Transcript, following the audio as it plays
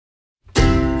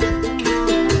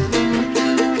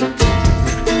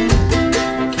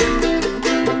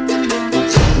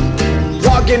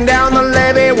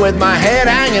with my head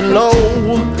hanging low,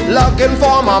 looking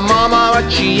for my mama, but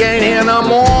she ain't here no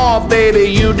more. Baby,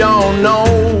 you don't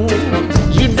know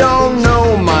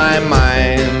my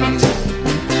mind.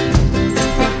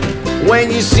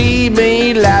 When you see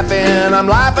me laughing, I'm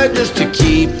laughing just to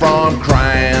keep from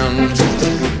crying.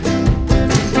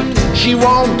 She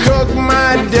won't cook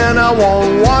my dinner,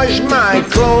 won't wash my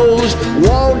clothes,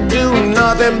 won't do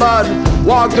nothing but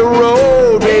walk the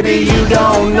road. Baby, you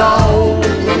don't know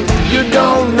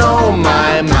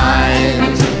my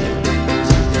mind.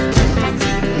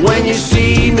 When you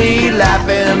see me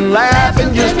laughing,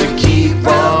 laughing just to keep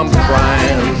from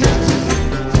crying.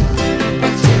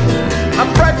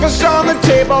 Breakfast on the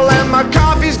table and my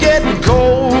coffee's getting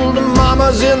cold.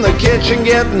 Mama's in the kitchen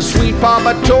getting sweet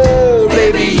Papa told.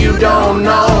 Baby, you don't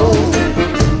know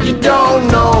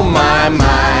my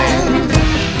mind.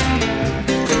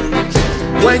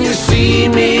 When you see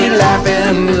me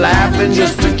laughing, laughing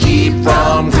just to keep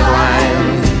from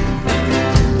crying.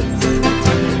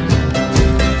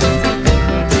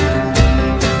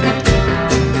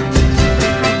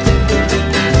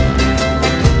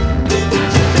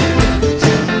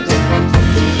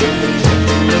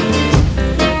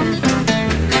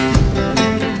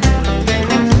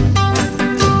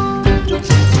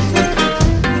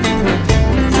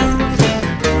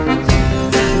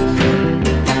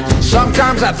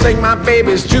 Sometimes I think my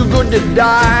baby's too good to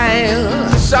die.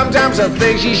 Sometimes I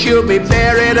think she should be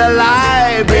buried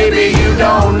alive. Baby, you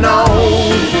don't know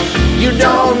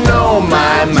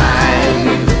my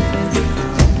mind.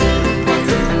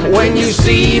 When you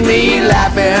see me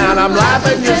laughing, I'm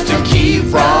laughing just to keep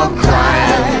from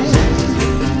crying.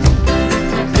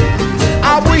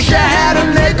 I wish I had a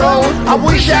nickel, I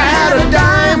wish I had a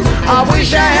dime, I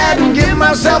wish I hadn't given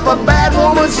myself a bad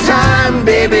woman's time.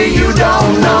 Baby, you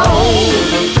don't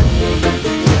know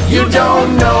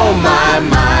my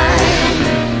mind.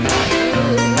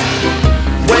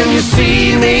 When you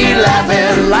see me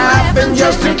laughing, laughing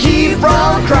just to keep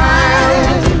from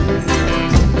crying.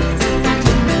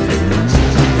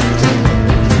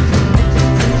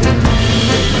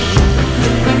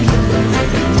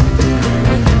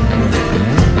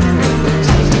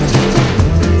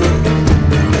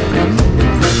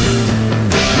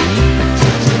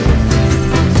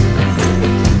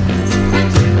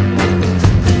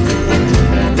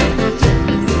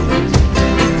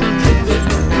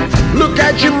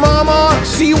 Your mama,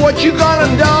 see what you gone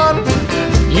and done.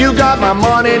 You got my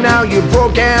money, now you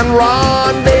broke and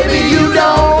run. Baby, you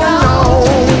don't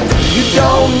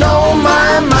know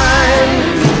my mind.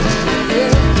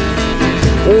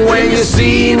 When you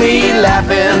see me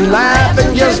laughing,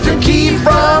 laughing just to keep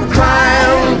from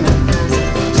crying.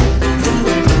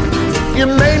 You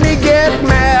made me get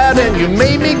mad and you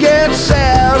made me get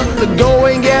sad. The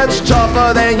going gets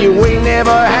tougher than you ain't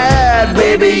never had.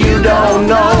 Baby, you don't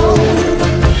know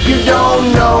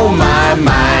my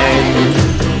mind.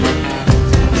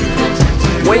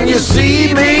 When you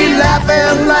see me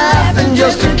laughing, laughing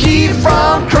just to keep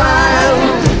from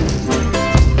crying.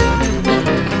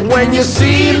 When you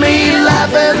see me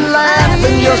laughing,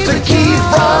 laughing just to keep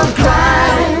from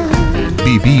crying.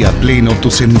 Viví a pleno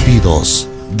tus sentidos.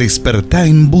 Despertá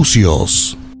en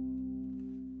Buzios.